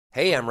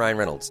Hey, I'm Ryan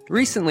Reynolds.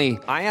 Recently,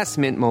 I asked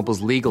Mint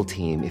Mobile's legal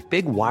team if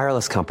big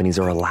wireless companies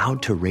are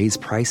allowed to raise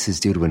prices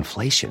due to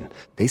inflation.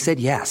 They said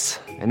yes.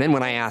 And then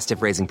when I asked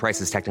if raising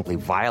prices technically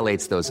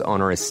violates those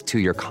onerous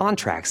two-year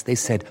contracts, they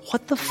said,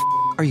 "What the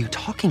are you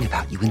talking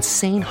about, you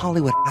insane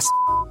Hollywood ass?"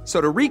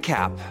 So to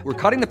recap,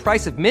 we're cutting the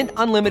price of Mint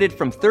Unlimited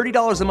from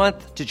 $30 a month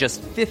to just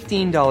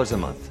 $15 a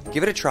month.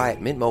 Give it a try at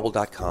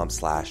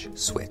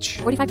mintmobile.com/switch.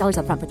 $45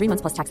 up front for 3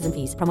 months plus taxes and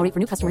fees. Promo rate for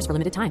new customers for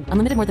limited time.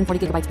 Unlimited more than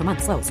 40 gigabytes per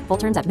month. Slows full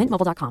terms at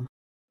mintmobile.com.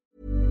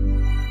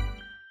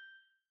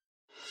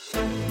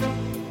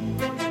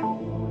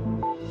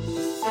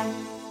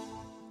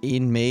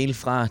 En mail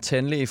fra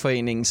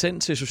Tandlægeforeningen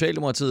sendt til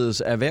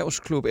Socialdemokratiets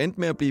erhvervsklub endte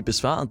med at blive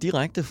besvaret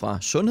direkte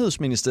fra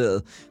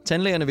Sundhedsministeriet.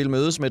 Tandlægerne ville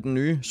mødes med den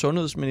nye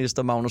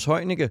sundhedsminister Magnus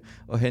Heunicke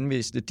og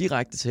henviste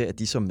direkte til, at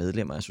de som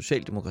medlemmer af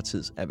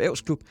Socialdemokratiets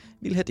erhvervsklub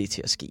ville have det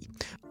til at ske.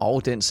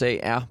 Og den sag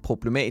er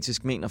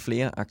problematisk, mener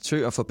flere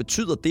aktører, for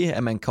betyder det,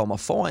 at man kommer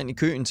foran i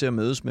køen til at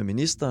mødes med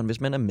ministeren,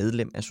 hvis man er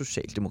medlem af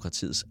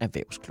Socialdemokratiets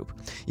erhvervsklub?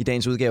 I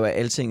dagens udgave af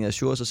Altinget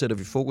Azure, så sætter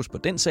vi fokus på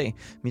den sag.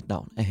 Mit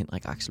navn er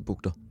Henrik Axel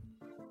Bugter.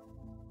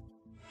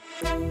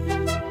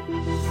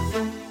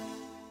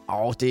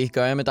 Og det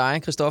gør jeg med dig,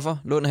 Christoffer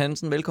Lund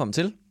Hansen. Velkommen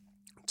til.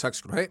 Tak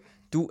skal du have.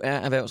 Du er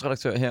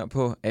erhvervsredaktør her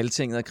på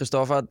Altinget.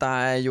 Christoffer,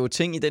 der er jo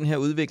ting i den her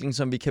udvikling,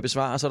 som vi kan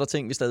besvare, og så er der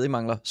ting, vi stadig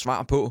mangler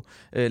svar på.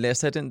 Lad os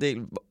tage den del,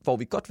 hvor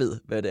vi godt ved,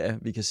 hvad det er,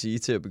 vi kan sige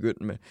til at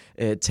begynde med.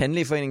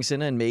 Tandlægeforeningen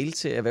sender en mail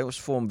til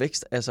Erhvervsforum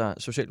Vækst, altså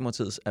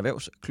Socialdemokratiets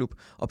erhvervsklub,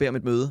 og beder om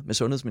et møde med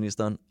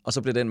sundhedsministeren, og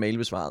så bliver den mail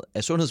besvaret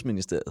af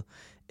Sundhedsministeriet.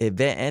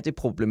 Hvad er det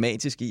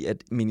problematiske i, at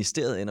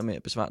ministeriet ender med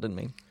at besvare den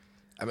mail?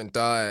 Jamen,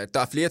 der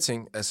er flere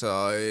ting.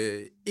 Altså,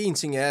 en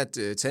ting er, at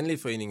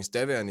Tandlægeforeningens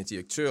daværende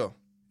direktør,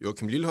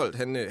 Joachim Lilleholt,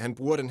 han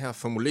bruger den her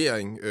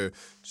formulering,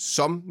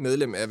 som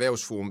medlem af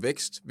Erhvervsforum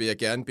Vækst, vil jeg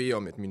gerne bede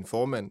om, at min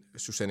formand,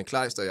 Susanne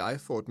Kleister, og jeg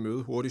får et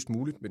møde hurtigst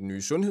muligt med den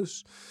nye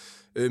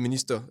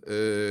sundhedsminister.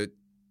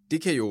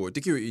 Det kan jo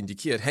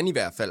indikere, at han i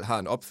hvert fald har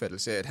en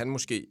opfattelse af, at han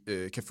måske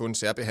kan få en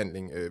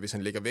særbehandling, hvis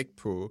han lægger vægt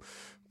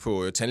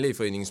på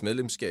Tandlægeforeningens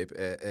medlemskab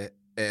af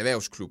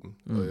erhvervsklubben.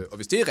 Og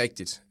hvis det er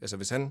rigtigt, altså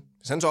hvis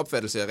hans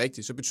opfattelse er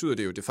rigtig, så betyder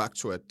det jo de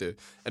facto,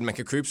 at man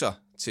kan købe sig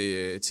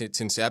til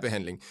en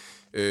særbehandling.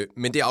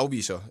 Men det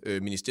afviser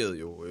ministeriet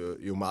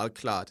jo meget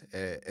klart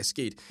er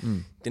sket.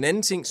 Den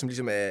anden ting, som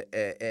ligesom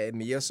er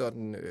mere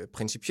sådan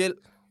principiel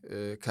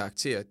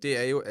karakter, det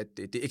er jo, at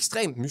det er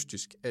ekstremt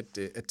mystisk, at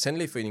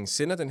Tandlægeforeningen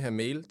sender den her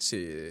mail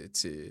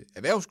til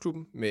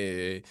erhvervsklubben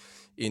med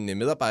en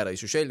medarbejder i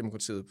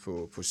Socialdemokratiet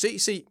på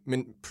CC,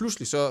 men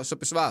pludselig så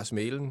besvares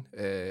mailen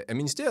af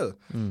ministeriet.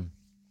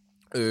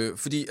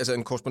 Fordi altså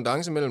en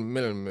korrespondance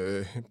mellem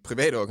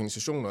private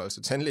organisationer,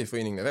 altså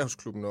Tandlægeforeningen,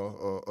 Erhvervsklubben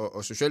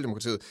og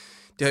Socialdemokratiet,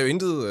 det har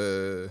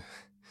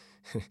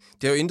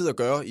jo intet at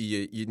gøre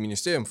i et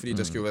ministerium, fordi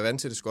der skal jo være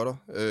vandtætte skotter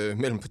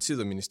mellem partiet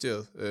og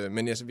ministeriet.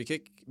 Men altså, vi kan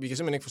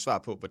simpelthen ikke få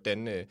svar på,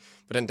 hvordan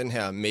den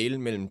her mail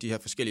mellem de her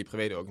forskellige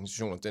private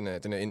organisationer,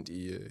 den er endt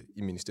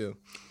i ministeriet.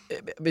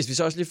 Hvis vi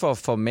så også lige får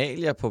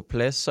formalia på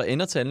plads, så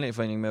ender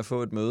Tandlægeforeningen med at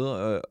få et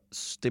møde,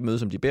 det møde,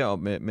 som de beder om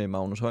med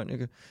Magnus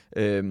Heunicke.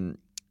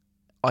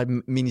 Og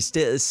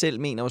ministeriet selv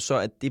mener jo så,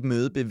 at det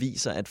møde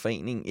beviser, at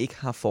foreningen ikke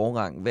har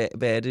forrang. Hvad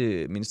er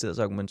det, ministeriets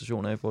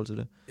argumentation er i forhold til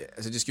det? Ja,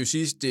 altså det skal jo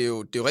siges, det er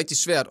jo rigtig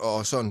svært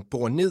at sådan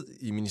bore ned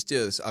i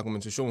ministeriets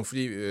argumentation,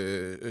 fordi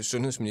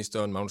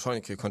sundhedsministeren Magnus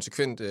Heunicke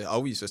konsekvent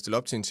afviser at stille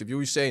op til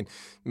interview i sagen.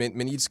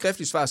 Men i et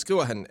skriftligt svar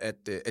skriver han,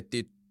 at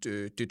det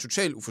er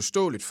totalt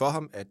uforståeligt for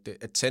ham,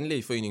 at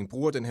Tandlægeforeningen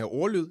bruger den her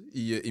ordlyd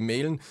i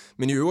mailen,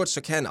 men i øvrigt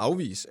så kan han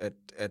afvise,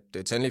 at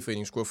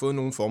Tandlægeforeningen skulle have fået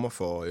nogle former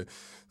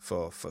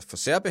for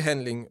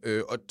særbehandling,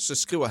 og så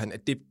skriver han,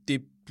 at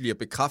det bliver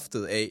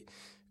bekræftet af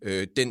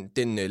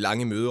den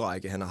lange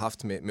møderække, han har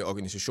haft med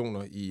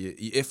organisationer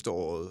i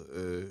efteråret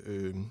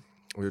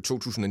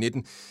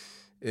 2019.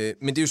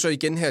 Men det er jo så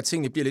igen her, at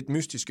tingene bliver lidt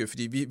mystiske,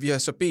 fordi vi har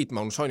så bedt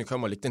Magnus Heunicke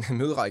om at lægge den her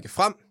møderække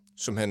frem,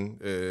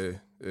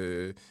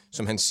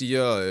 som han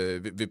siger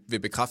vil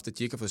bekræfte, at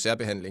de ikke har fået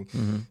særbehandling.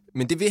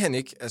 Men det vil han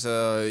ikke.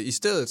 Altså, i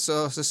stedet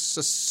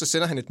så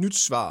sender han et nyt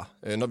svar,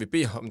 når vi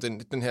beder om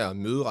den her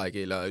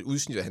møderække eller et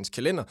udsnit af hans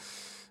kalender.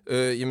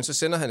 Jamen, så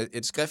sender han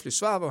et skriftligt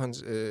svar, hvor han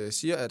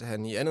siger, at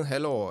han i andet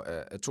halvår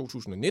af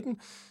 2019,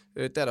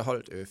 der er der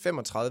holdt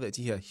 35 af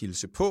de her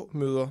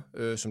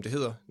hilse-på-møder, som det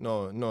hedder,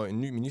 når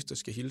en ny minister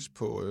skal hilse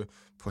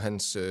på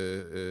hans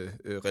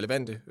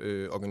relevante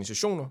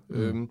organisationer.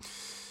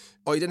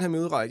 Og i den her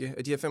møderække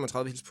af de her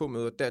 35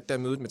 hilse-på-møder, der er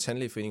mødet med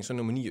Tandlægeforeningen så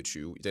nummer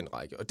 29 i den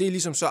række. Og det er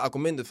ligesom så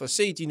argumentet for at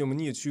se de nummer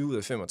 29 ud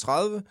af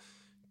 35,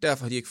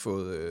 derfor har de ikke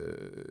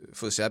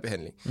fået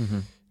særbehandling.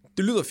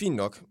 Det lyder fint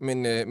nok,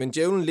 men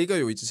djævlen ligger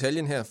jo i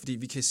detaljen her, fordi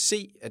vi kan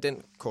se af den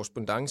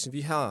korrespondance,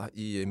 vi har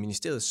i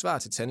ministeriets svar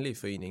til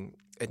Tandlægeforeningen,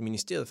 at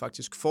ministeriet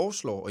faktisk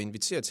foreslår at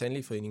invitere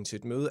Tandlægeforeningen til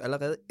et møde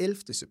allerede 11.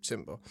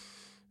 september.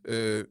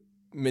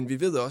 Men vi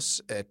ved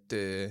også, at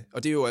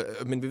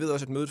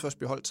mødet først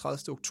bliver holdt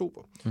 30.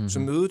 oktober. Så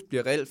mødet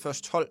bliver reelt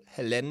først holdt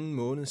 1,5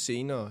 måned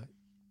senere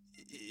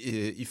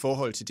i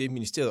forhold til det,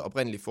 ministeriet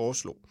oprindeligt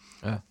foreslog.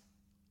 Ja.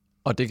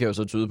 Og det kan jo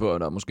så tyde på,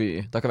 at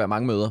der kan være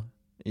mange møder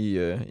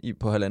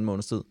på 1,5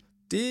 måneds tid.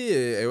 Det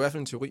er jo i hvert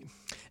fald en teori.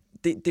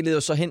 Det leder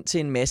så hen til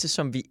en masse,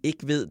 som vi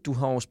ikke ved. Du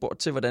har jo spurgt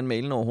til, hvordan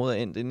mailen overhovedet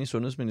er endt inde i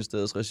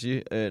Sundhedsministeriets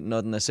regi,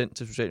 når den er sendt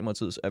til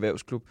Socialdemokratiets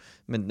erhvervsklub.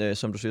 Men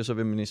som du siger, så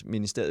vil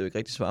ministeriet jo ikke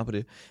rigtig svare på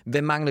det.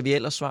 Hvad mangler vi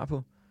ellers svar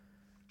på?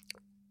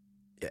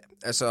 Ja,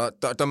 altså,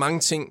 der er mange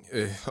ting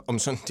om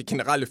sådan det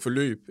generelle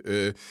forløb,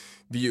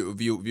 vi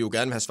jo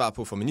gerne vil have svar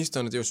på fra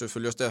ministeren, og det er jo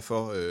selvfølgelig også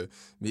derfor,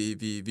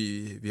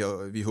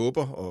 vi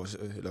håber,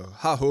 eller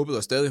har håbet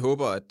og stadig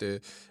håber,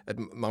 at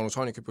Magnus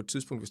Heunicke på et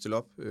tidspunkt vil stille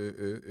op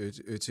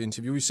til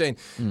interview i sagen.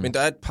 Men der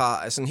er et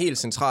par sådan helt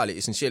centrale,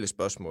 essentielle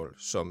spørgsmål,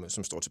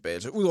 som står tilbage.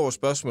 Altså, udover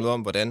spørgsmålet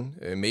om, hvordan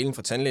mailen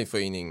fra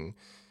Tandlægeforeningen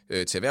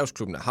til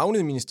Erhvervsklubben er havnet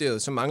i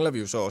ministeriet, så mangler vi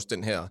jo så også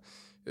den her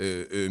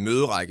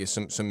møderække,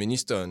 som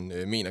ministeren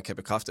mener kan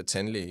bekræfte, at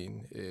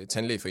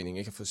Tandlægeforeningen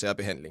ikke har fået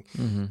særbehandling.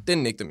 Mm-hmm. Den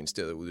nægter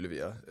ministeriet at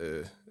udlevere,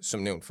 som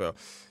nævnt før.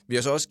 Vi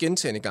har så også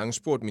gentagne gange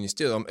spurgt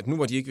ministeriet om, at nu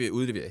hvor de ikke vil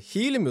udlevere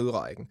hele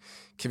møderækken,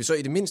 kan vi så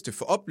i det mindste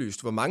få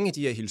oplyst, hvor mange af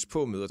de her hils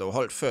på møder, der var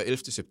holdt før 11.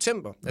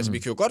 september. Mm-hmm. Altså vi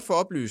kan jo godt få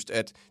oplyst,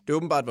 at det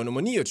åbenbart var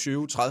nummer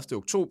 29, 30.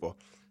 oktober,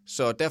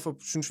 så derfor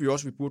synes vi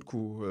også, at vi burde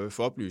kunne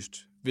få oplyst,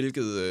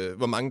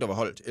 hvor mange der var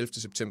holdt 11.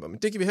 september. Men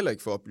det kan vi heller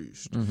ikke få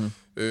oplyst. Mm-hmm.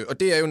 Og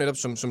det er jo netop,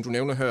 som du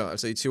nævner her,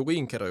 altså i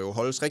teorien kan der jo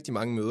holdes rigtig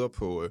mange møder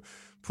på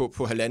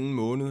 1,5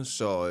 måned,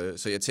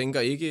 så jeg tænker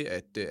ikke,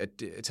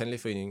 at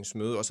Tandlægeforeningens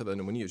møde også har været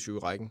nummer 29 i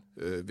rækken,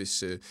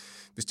 hvis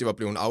det var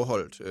blevet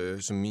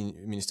afholdt, som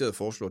ministeriet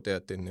foreslår der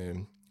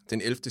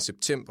den 11.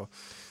 september.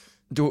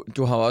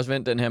 Du har jo også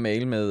vendt den her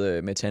mail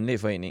med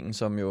Tandlægeforeningen,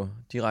 som jo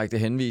direkte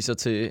henviser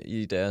til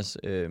i deres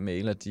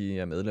mail, at de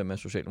er medlem af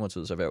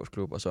Socialdemokratiets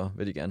erhvervsklub, og så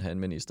vil de gerne have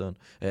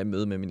en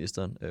møde med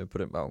ministeren på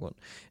den baggrund.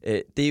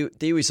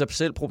 Det er jo i sig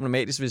selv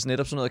problematisk, hvis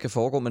netop sådan noget kan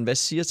foregå, men hvad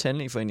siger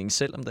Tandlægeforeningen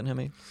selv om den her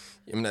mail?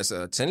 Jamen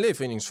altså,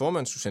 Tandlægeforeningens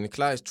formand, Susanne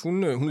Kleist,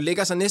 hun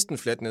lægger sig næsten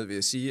fladt ned, vil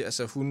jeg sige.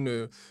 Altså,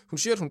 hun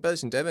siger, at hun bad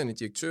sin daværende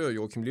direktør,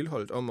 Joachim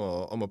Lilholt,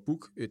 om at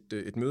booke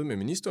et møde med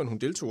ministeren. Hun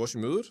deltog også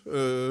i mødet,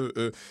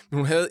 men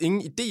hun havde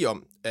ingen idé om,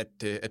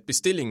 at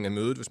bestillingen af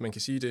mødet, hvis man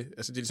kan sige det,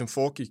 altså det ligesom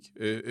foregik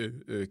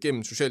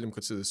gennem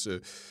Socialdemokratiets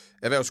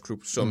erhvervsklub,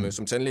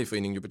 som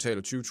Tandlægeforeningen jo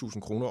betaler 20.000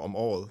 kroner om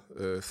året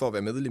for at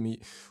være medlem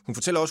i. Hun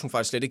fortæller også, at hun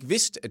faktisk slet ikke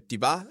vidste,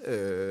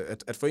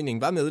 at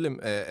foreningen var medlem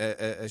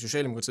af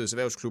Socialdemokratiets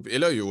erhvervsklub,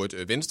 eller jo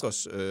et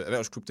Venstres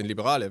erhvervsklub, den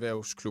liberale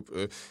erhvervsklub.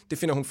 Det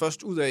finder hun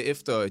først ud af,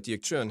 efter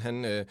direktøren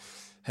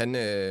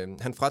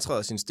han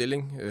fratræder sin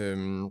stilling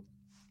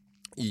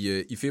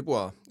i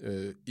februar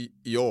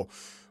i år.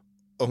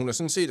 Og hun har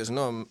sådan set, altså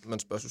når man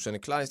spørger Susanne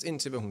Kleist ind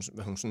til,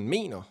 hvad hun sådan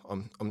mener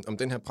om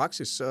den her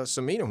praksis,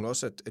 så mener hun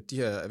også, at de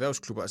her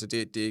erhvervsklubber, altså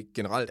det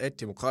generelt er et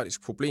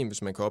demokratisk problem,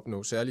 hvis man kan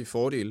opnå særlige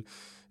fordele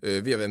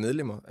ved at være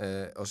medlemmer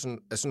af sådan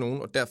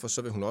nogen, og derfor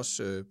så vil hun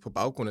også på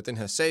baggrund af den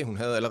her sag, hun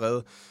havde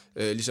allerede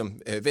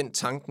vendt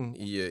tanken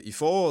i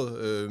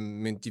foråret,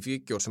 men de fik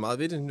ikke gjort så meget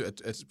ved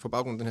det, at på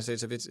baggrund af den her sag,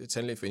 så vil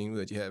Tandlægeforeningen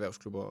ud af de her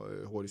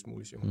erhvervsklubber hurtigst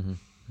muligt, siger hun. Mm-hmm.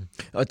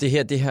 Og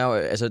det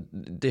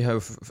har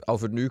jo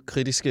affødt nye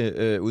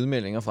kritiske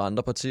udmeldinger fra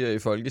andre partier i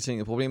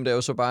Folketinget. Problemet er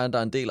jo så bare, at der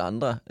er en del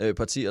andre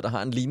partier, der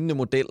har en lignende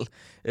model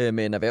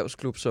med en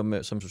erhvervsklub,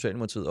 som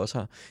Socialdemokratiet også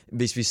har.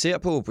 Hvis vi ser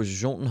på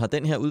oppositionen, har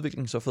den her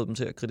udvikling så fået dem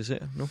til at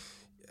kritisere nu?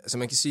 Altså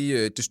man kan sige,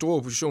 at det store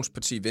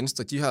oppositionsparti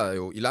Venstre, de har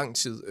jo i lang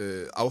tid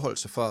afholdt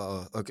sig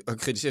fra at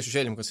kritisere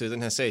Socialdemokratiet i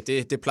den her sag.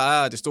 Det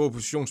plejer det store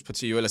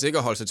oppositionsparti jo ellers ikke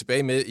at holde sig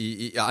tilbage med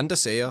i andre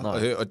sager.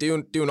 Og det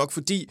er jo nok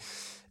fordi,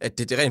 at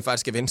det rent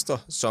faktisk er Venstre,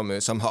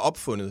 som har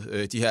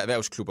opfundet de her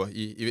erhvervsklubber,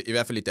 i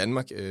hvert fald i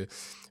Danmark.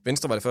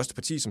 Venstre var det første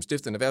parti, som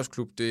stiftede en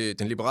erhvervsklub,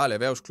 den liberale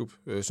erhvervsklub,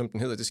 som den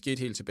hedder. Det skete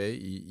helt tilbage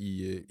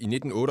i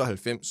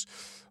 1998.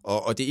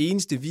 Og det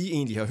eneste, vi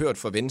egentlig har hørt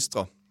fra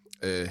Venstre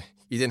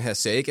i den her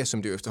saga,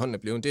 som det jo efterhånden er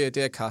blevet, det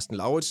er Carsten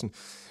Lauritsen.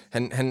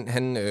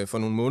 Han for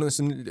nogle måneder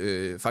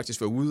siden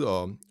faktisk var ude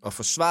og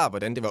forsvare,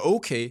 hvordan det var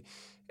okay,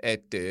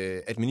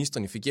 at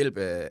ministerne fik hjælp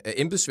af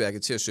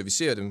embedsværket til at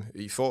servicere dem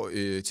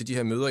til de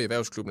her møder i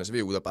erhvervsklubben, altså ved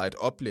at udarbejde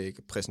oplæg,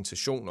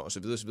 præsentationer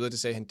osv. Det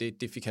sagde han,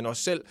 det fik han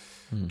også selv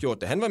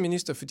gjort, da han var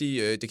minister, fordi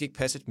det kan ikke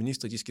passe, at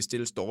ministre de skal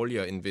stilles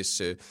dårligere, end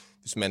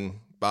hvis man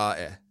bare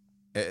er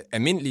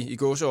almindelig i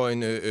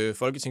gåseøjne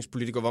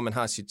folketingspolitiker, hvor man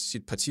har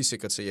sit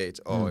partisekretariat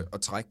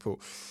at trække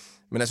på.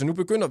 Men altså nu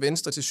begynder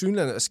Venstre til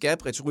synligheden at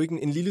skærpe retorikken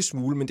en lille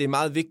smule, men det er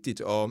meget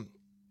vigtigt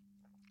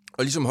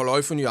at ligesom holde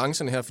øje for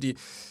nuancerne her, fordi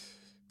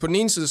på den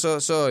ene side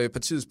så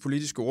partiets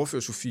politiske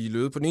ordfører Sofie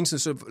Løhde, på den ene side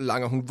så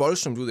langer hun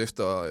voldsomt ud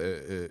efter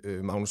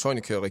Magnus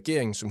Heunicke og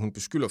regeringen, som hun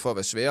beskylder for at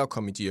være sværere at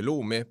komme i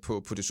dialog med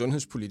på det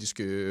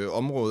sundhedspolitiske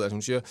område. Altså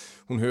hun siger,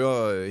 hun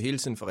hører hele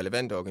tiden fra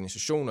relevante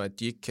organisationer, at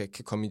de ikke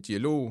kan komme i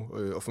dialog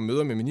og få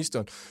møder med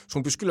ministeren. Så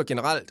hun beskylder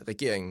generelt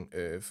regeringen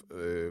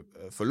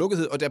for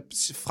lukkethed, og der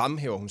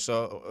fremhæver hun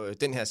så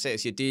den her sag og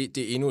siger, at det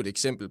er endnu et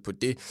eksempel på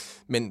det.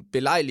 Men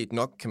belejligt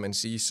nok, kan man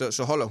sige,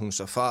 så holder hun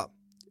sig fra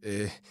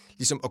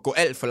ligesom at gå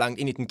alt for langt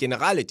ind i den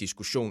generelle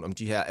diskussion om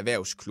de her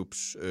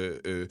erhvervsklubs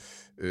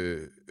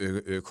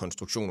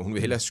konstruktioner. Hun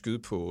vil hellere skyde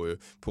på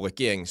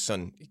regeringens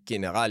sådan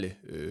generelle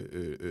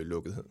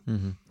lukkethed.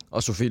 Mm-hmm.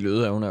 Og Sofie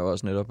Løhde, hun er jo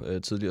også netop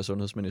tidligere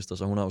sundhedsminister,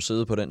 så hun har jo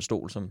siddet på den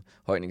stol, som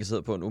Højnække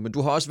sidder på nu. Men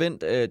du har også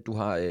vendt, du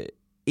har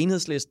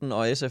Enhedslisten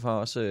og SF har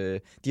også,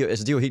 de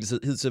har jo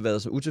hidtil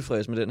været så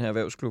utilfredse med den her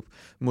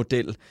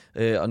erhvervsklub-model,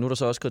 og nu er der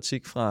så også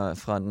kritik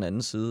fra den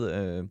anden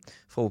side,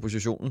 fra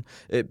oppositionen.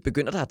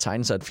 Begynder der at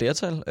tegne sig et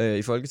flertal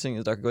i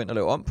Folketinget, der kan gå ind og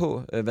lave om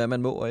på, hvad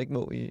man må og ikke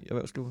må i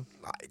erhvervsklubber?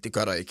 Nej, det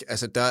gør der ikke.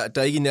 Altså, der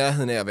er ikke i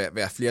nærheden af at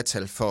være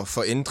flertal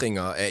for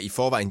ændringer af i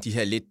forvejen de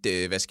her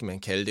lidt, hvad skal man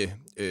kalde det,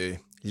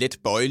 let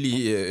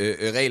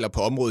bøjelige regler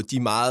på området. De er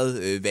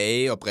meget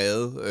vage og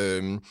brede,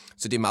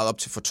 så det er meget op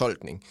til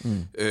fortolkning,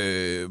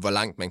 hvor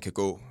langt man kan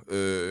gå.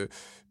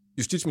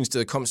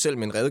 Justitsministeriet kom selv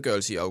med en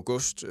redegørelse i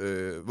august,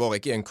 hvor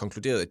regeringen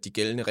konkluderede, at de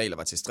gældende regler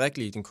var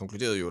tilstrækkelige. Den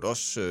konkluderede jo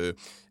også,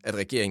 at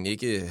regeringen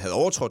ikke havde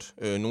overtrådt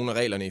nogle af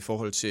reglerne i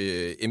forhold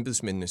til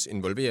embedsmændenes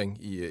involvering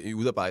i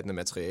udarbejdende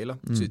materialer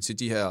til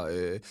de her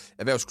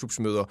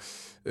erhvervsklubsmøder.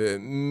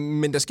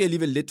 Men der sker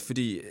alligevel lidt,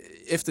 fordi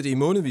efter det i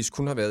månedvis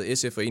kun har været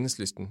SF og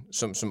Enhedslisten,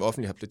 som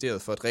offentligt har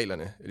plæderet for, at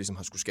reglerne ligesom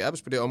har skulle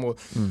skærpes på det område,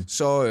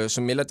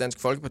 så melder Dansk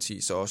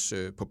Folkeparti så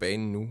også på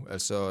banen nu.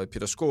 Altså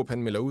Peter Skaarup,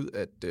 han melder ud,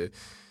 at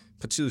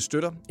partiet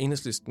støtter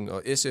Enhedslisten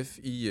og SF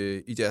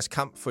i deres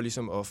kamp for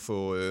ligesom at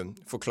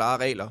få klare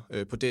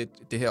regler på det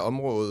her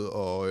område,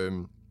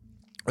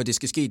 og det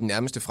skal ske i den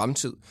nærmeste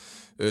fremtid.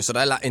 Så der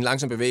er en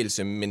langsom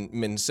bevægelse,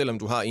 men selvom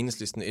du har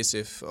Enhedslisten,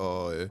 SF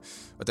og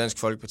Dansk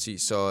Folkeparti,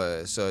 så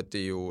er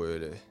det jo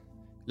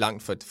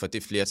langt for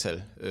det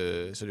flertal. Så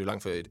er det jo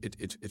langt for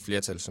et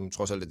flertal, som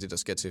trods alt er det, der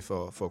skal til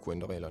for at kunne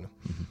ændre reglerne.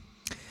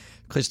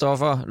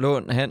 Christoffer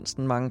Lund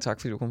Hansen, mange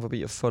tak, fordi du kom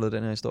forbi og foldede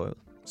den her historie ud.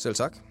 Selv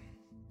tak.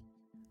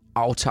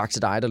 Og tak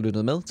til dig, der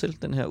lyttede med til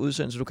den her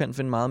udsendelse. Du kan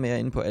finde meget mere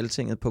inde på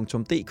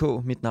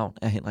altinget.dk. Mit navn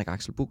er Henrik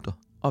Axel Bugter,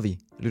 og vi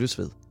lyttes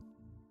ved.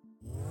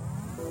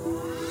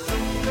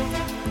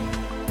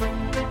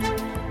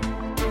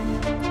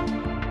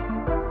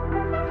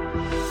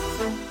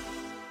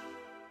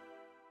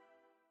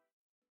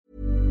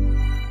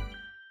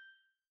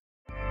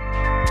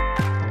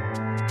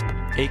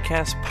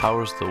 Acast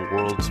powers the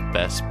world's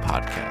best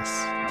podcasts.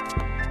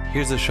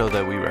 Here's a show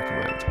that we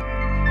recommend.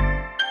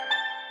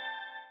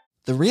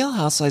 The Real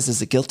Housewives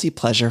is a guilty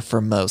pleasure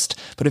for most,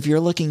 but if you're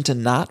looking to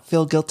not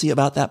feel guilty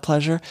about that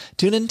pleasure,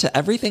 tune in to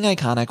Everything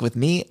Iconic with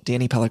me,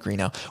 Danny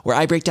Pellegrino, where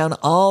I break down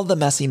all the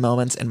messy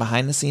moments and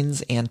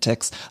behind-the-scenes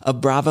antics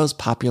of Bravo's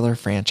popular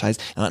franchise.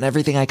 And on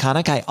Everything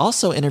Iconic, I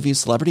also interview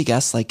celebrity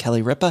guests like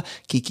Kelly Ripa,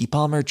 Keke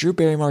Palmer, Drew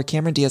Barrymore,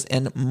 Cameron Diaz,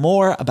 and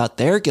more about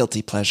their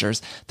guilty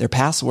pleasures, their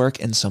past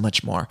work, and so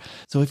much more.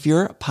 So if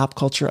you're pop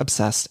culture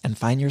obsessed and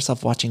find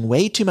yourself watching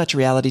way too much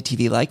reality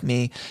TV like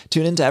me,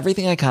 tune in to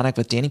Everything Iconic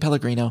with Danny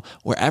Pellegrino,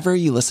 wherever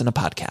you listen to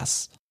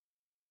podcasts.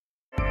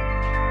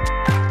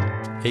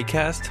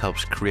 Acast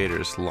helps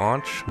creators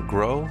launch,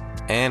 grow,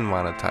 and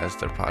monetize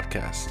their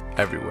podcasts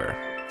everywhere.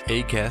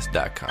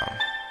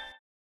 Acast.com.